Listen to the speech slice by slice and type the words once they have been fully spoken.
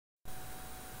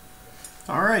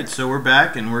Alright, so we're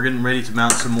back and we're getting ready to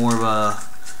mount some more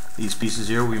of these pieces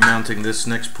here. We're mounting this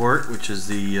next part, which is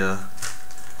this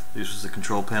was the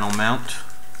control panel mount.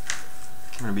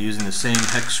 We're going to be using the same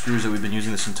hex screws that we've been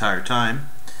using this entire time.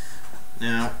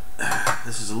 Now,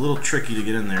 this is a little tricky to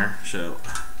get in there, so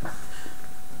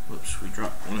whoops, we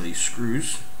dropped one of these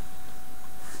screws.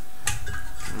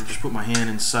 I'll just put my hand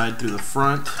inside through the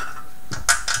front,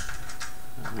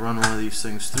 run one of these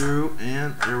things through,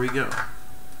 and there we go.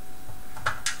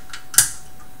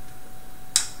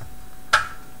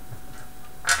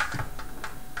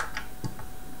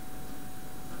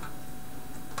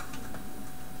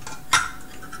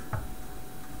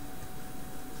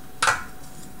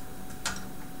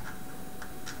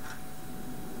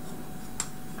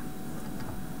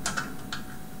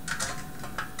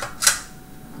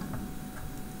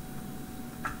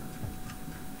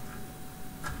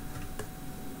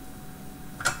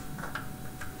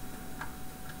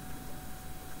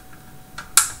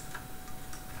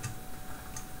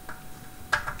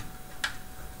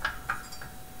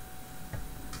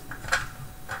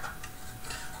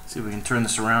 See if we can turn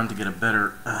this around to get a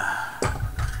better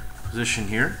position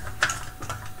here.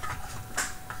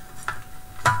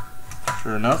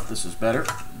 Sure enough, this is better.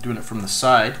 Doing it from the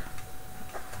side.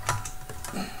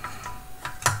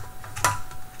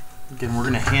 Again, we're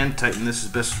going to hand tighten this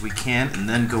as best as we can and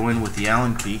then go in with the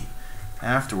Allen key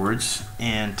afterwards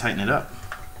and tighten it up.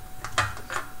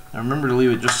 Now remember to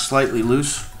leave it just slightly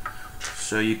loose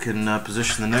so you can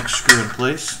position the next screw in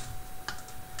place.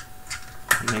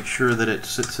 Make sure that it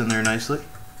sits in there nicely.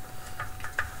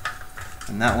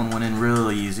 And that one went in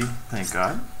really easy, thank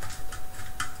God.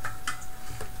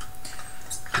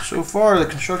 So far, the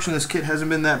construction of this kit hasn't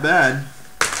been that bad.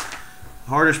 The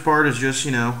hardest part is just,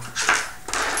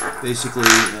 basically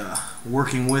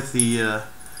working with the,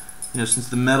 since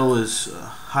the metal is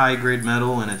high-grade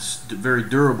metal and it's very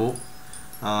durable.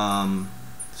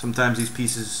 Sometimes these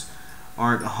pieces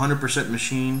aren't 100%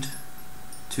 machined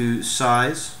to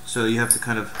size, so you have to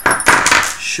kind of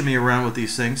shimmy around with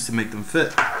these things to make them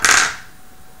fit. Now,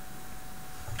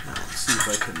 let's see if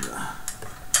I can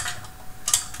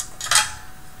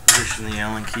position the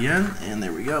Allen key in, and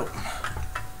there we go.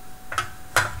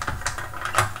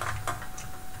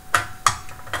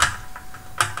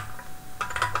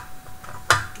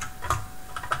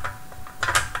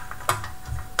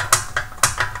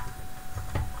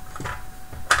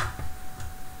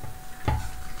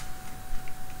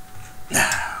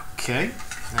 Okay,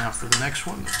 now for the next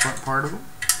one, the front part of them.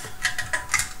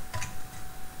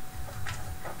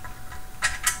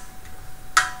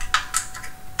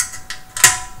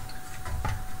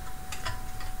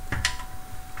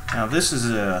 Now this is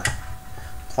a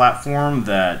platform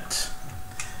that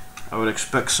I would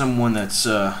expect someone that's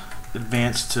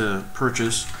advanced to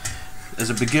purchase.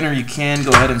 As a beginner, you can go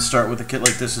ahead and start with a kit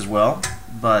like this as well,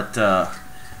 but the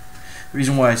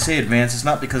reason why I say advanced is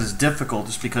not because it's difficult,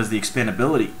 it's because the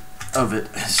expandability of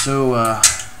it. So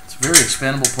it's a very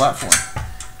expandable platform,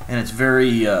 and it's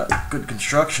very good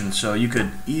construction. So you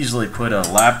could easily put a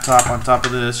laptop on top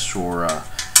of this, or an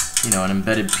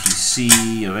embedded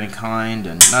PC of any kind,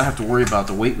 and not have to worry about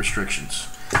the weight restrictions.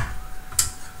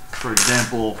 For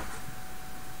example,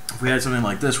 if we had something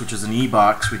like this, which is an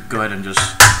E-box, we could go ahead and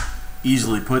just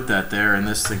easily put that there, and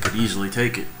this thing could easily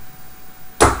take it.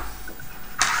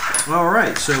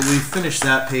 Alright, so we finished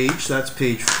that page. That's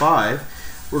page 5.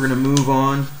 We're going to move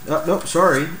on. Oh, no,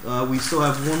 sorry. We still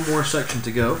have one more section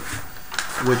to go,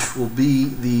 which will be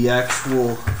the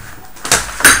actual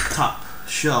top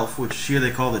shelf, which here they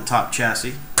call the top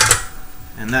chassis.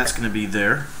 And that's going to be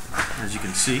there, as you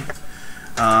can see.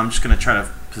 I'm just going to try to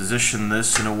position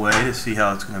this in a way to see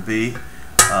how it's going to be.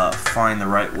 Find the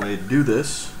right way to do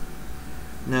this.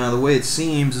 Now, the way it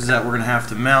seems is that we're going to have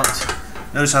to mount.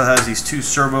 Notice how it has these two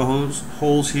servo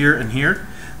holes here and here.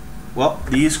 Well,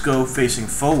 these go facing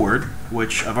forward,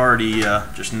 which I've already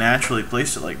just naturally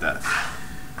placed it like that.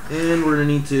 And we're going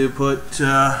to need to put,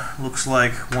 looks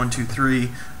like 1, 2, 3,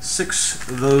 6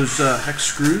 of those hex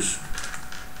screws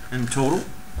in total.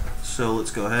 So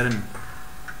let's go ahead and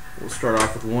we'll start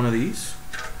off with one of these.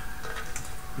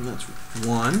 And that's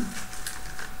one.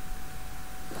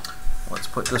 Let's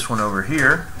put this one over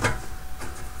here.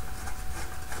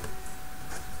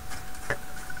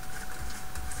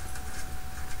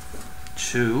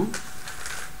 Two.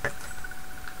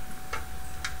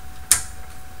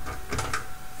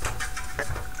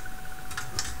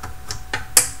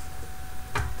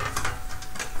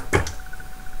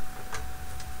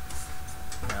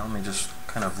 Now let me just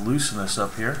kind of loosen this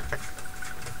up here.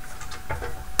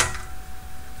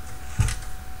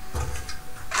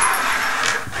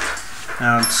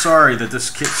 Now I'm sorry that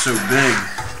this kit's so big.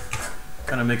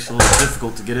 Kind of makes it a little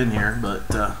difficult to get in here, but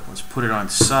let's put it on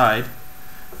its side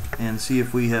and see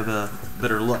if we have a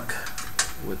better luck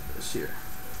with this here.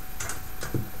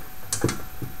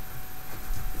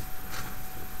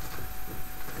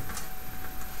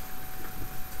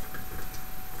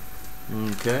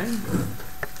 Okay.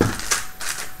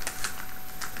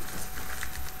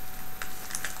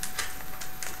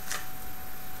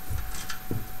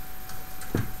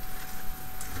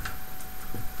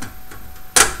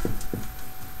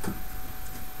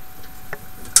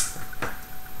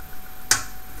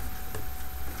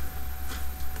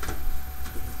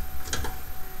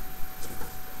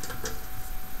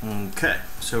 Okay,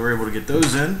 so we're able to get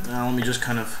those in. Now let me just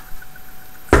kind of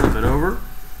flip it over.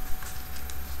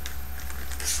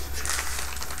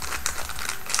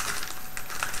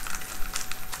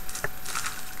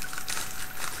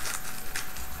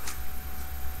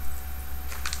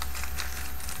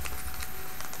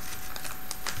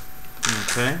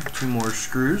 Okay, 2 more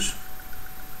screws.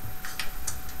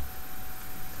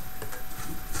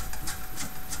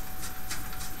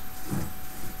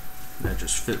 That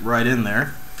just fit right in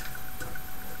there.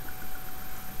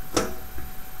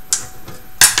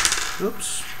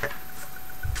 Oops.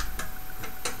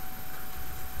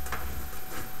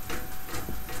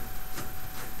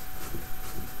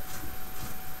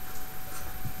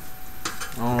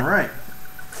 All right.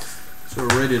 So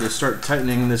we're ready to start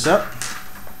tightening this up.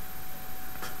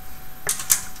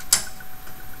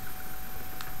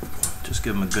 Just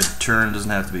give them a good turn.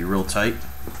 Doesn't have to be real tight.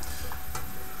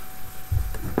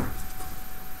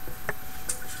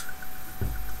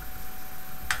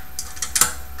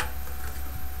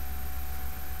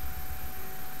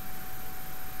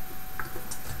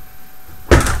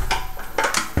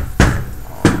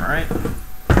 Alright.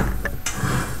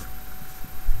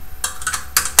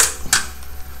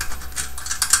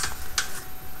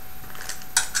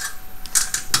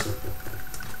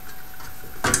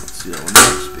 Let's see that one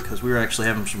next, because we were actually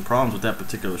having some problems with that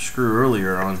particular screw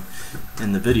earlier on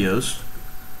in the videos.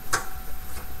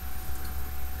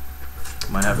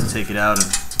 Might have to take it out and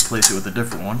replace it with a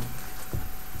different one.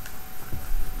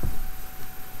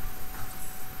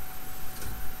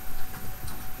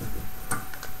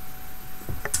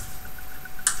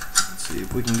 See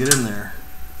if we can get in there.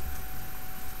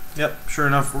 Yep, sure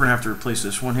enough, we're gonna have to replace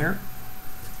this one here.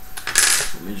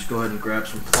 Let me just go ahead and grab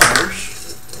some pliers.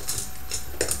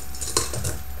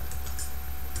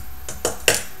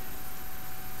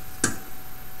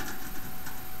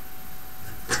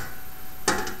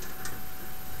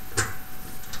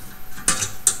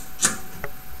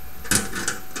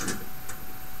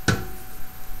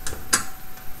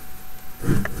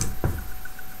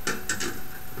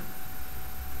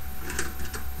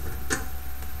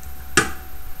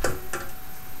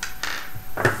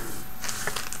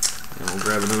 We'll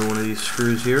grab another one of these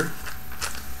screws here.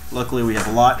 Luckily we have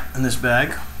a lot in this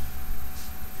bag.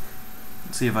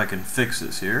 Let's see if I can fix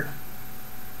this here.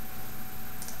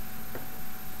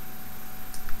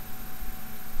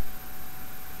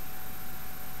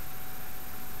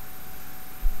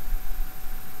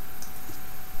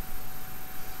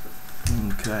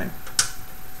 Okay.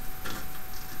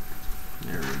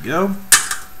 There we go.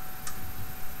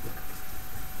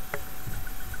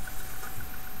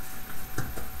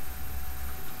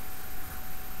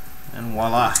 And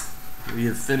voila, we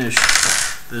have finished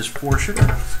this portion.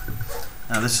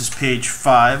 Now this is page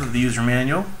 5 of the user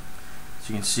manual. As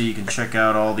you can see, you can check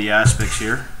out all the aspects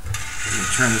here. You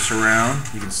can turn this around.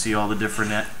 You can see all the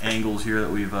different angles here that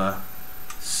we've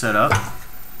set up.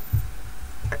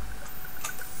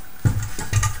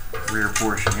 Rear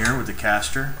portion here with the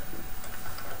caster.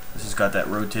 This has got that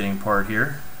rotating part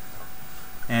here.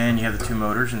 And you have the 2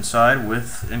 motors inside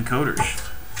with encoders.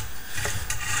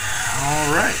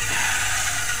 Alright.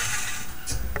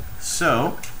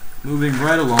 So, moving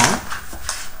right along.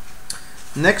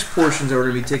 Next portions that we're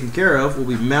going to be taking care of will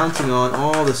be mounting on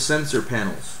all the sensor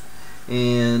panels.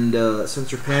 And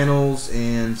sensor panels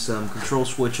and some control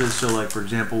switches. So like for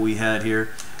example we had here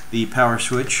the power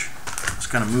switch. Let's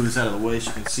kind of move this out of the way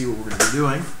so you can see what we're going to be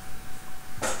doing.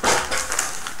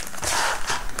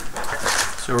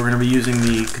 So we're going to be using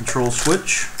the control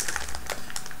switch.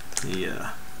 The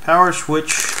power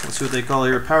switch, let's see what they call it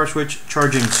here, power switch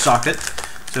charging socket.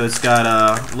 So it's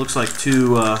got looks like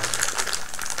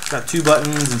got 2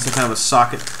 buttons and some kind of a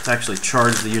socket to actually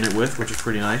charge the unit with, which is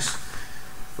pretty nice.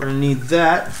 We're going to need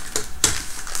that.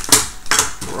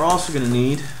 We're also going to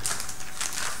need,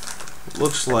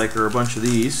 looks like, are a bunch of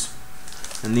these.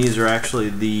 And these are actually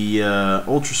the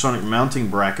ultrasonic mounting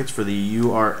brackets for the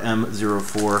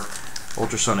URM04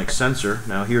 ultrasonic sensor.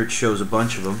 Now here it shows a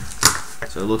bunch of them.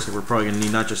 So it looks like we're probably going to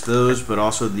need not just those, but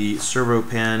also the servo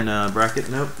pan bracket.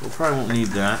 Nope, we probably won't need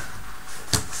that.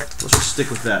 Let's just stick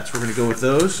with that. So we're going to go with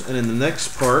those, and in the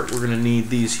next part we're going to need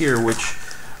these here, which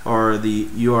are the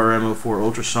URM04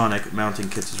 ultrasonic mounting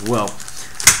kits as well.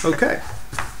 Okay,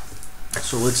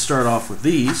 so let's start off with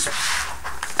these.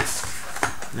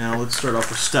 Now let's start off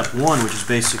with step one, which is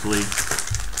basically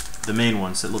the main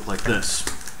ones that look like this.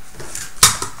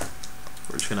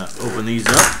 We're just going to open these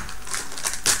up.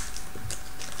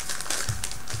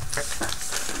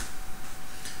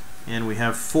 And we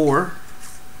have 4,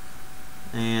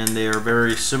 and they are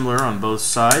very similar on both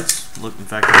sides. Look, in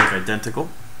fact, they look identical.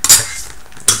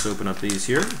 Let's open up these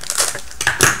here.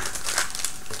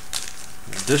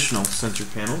 Additional sensor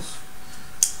panels.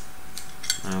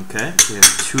 Okay, so we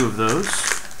have 2 of those.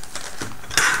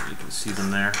 You can see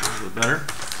them there a little bit better.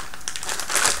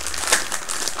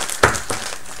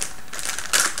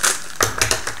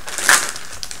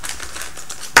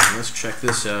 Let's check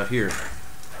this out here.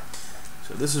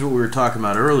 So this is what we were talking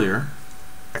about earlier.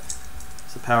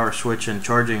 It's the power switch and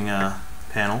charging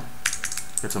panel.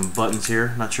 Got some buttons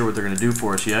here. Not sure what they're going to do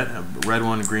for us yet. A red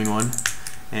one, a green one,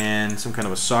 and some kind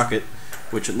of a socket,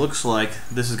 which it looks like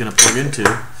this is going to plug into.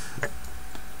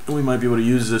 And we might be able to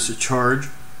use this to charge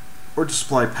or to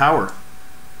supply power.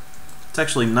 It's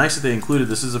actually nice that they included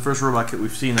this. This is the first robot kit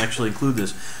we've seen actually include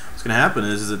this. What's going to happen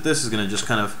is that this is going to just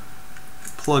kind of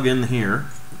plug in here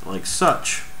like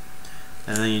such,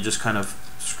 and then you just kind of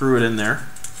screw it in there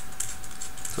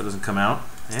so it doesn't come out,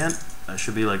 and that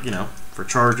should be like, you know, for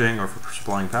charging or for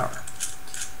supplying power.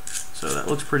 So that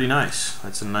looks pretty nice.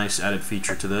 That's a nice added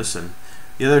feature to this. And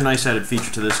the other nice added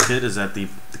feature to this kit is that the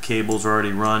cables are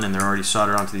already run and they're already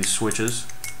soldered onto these switches.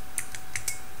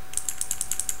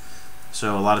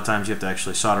 So a lot of times you have to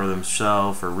actually solder them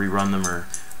yourself or rerun them or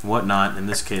whatnot. In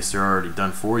this case, they're already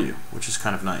done for you, which is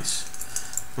kind of nice.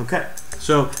 Okay,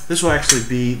 so this will actually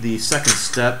be the second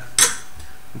step.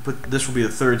 This will be the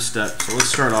third step. So let's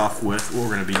start off with what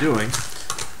we're going to be doing,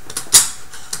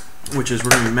 which is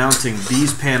we're going to be mounting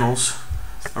these panels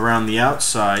around the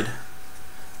outside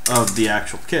of the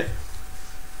actual kit.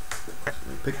 So let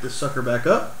me pick this sucker back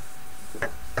up.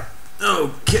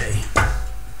 Okay.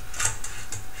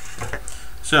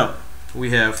 So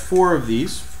we have 4 of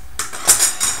these,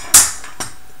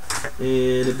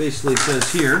 and it basically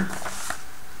says here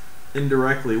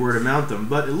indirectly where to mount them,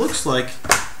 but it looks like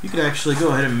you could actually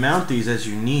go ahead and mount these as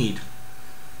you need.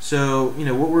 So, you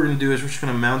know, what we're going to do is we're just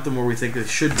going to mount them where we think they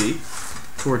should be,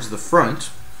 towards the front,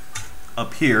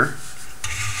 up here.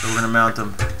 So we're going to mount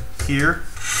them here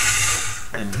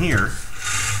and here.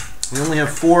 We only have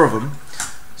 4 of them,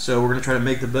 so we're going to try to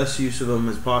make the best use of them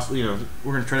as possible. You know,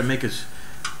 we're going to try to make as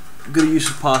good a use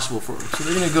as possible for them. So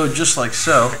they're going to go just like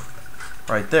so,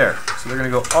 right there. So they're going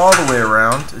to go all the way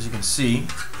around, as you can see,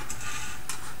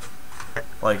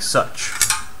 like such.